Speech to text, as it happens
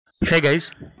Hey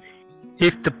guys,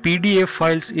 if the PDF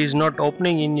files is not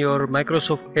opening in your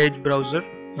Microsoft Edge browser,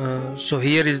 so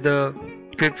here is the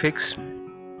quick fix.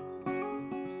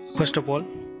 First of all,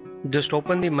 just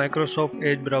open the Microsoft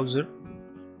Edge browser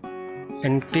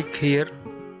and click here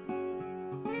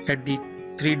at the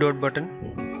three dot button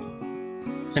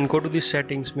and go to the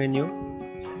settings menu.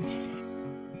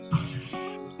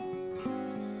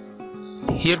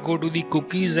 Here go to the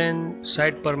cookies and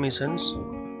site permissions.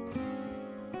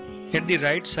 At the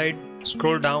right side,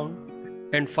 scroll down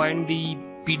and find the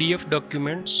PDF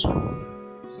documents.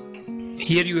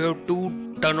 Here you have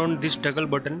to turn on this toggle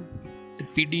button, the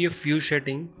PDF view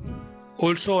setting.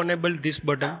 Also enable this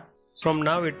button. From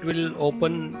now it will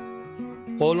open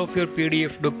all of your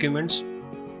PDF documents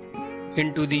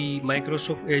into the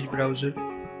Microsoft Edge browser.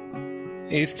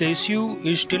 If the issue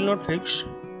is still not fixed,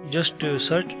 just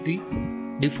search the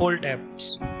default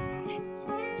apps.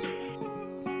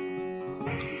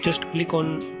 Just click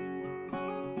on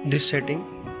this setting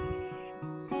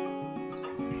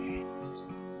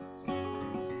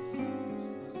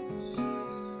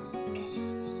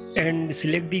and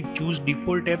select the choose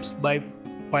default apps by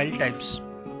file types.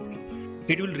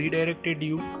 It will redirect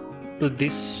you to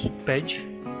this page.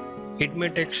 It may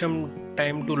take some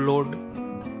time to load,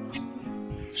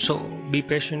 so be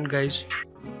patient guys.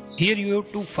 Here you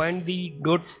have to find the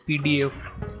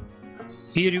 .pdf.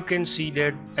 Here you can see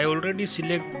that I already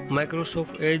select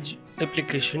Microsoft Edge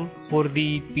application for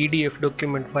the PDF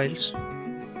document files.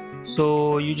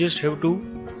 So you just have to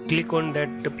click on that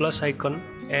plus icon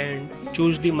and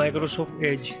choose the Microsoft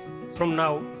Edge. From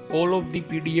now all of the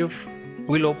PDF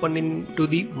will open into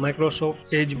the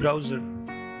Microsoft Edge browser.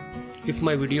 If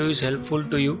my video is helpful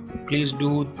to you, please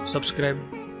do subscribe.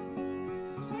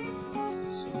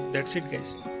 So that's it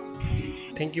guys.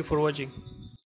 Thank you for watching.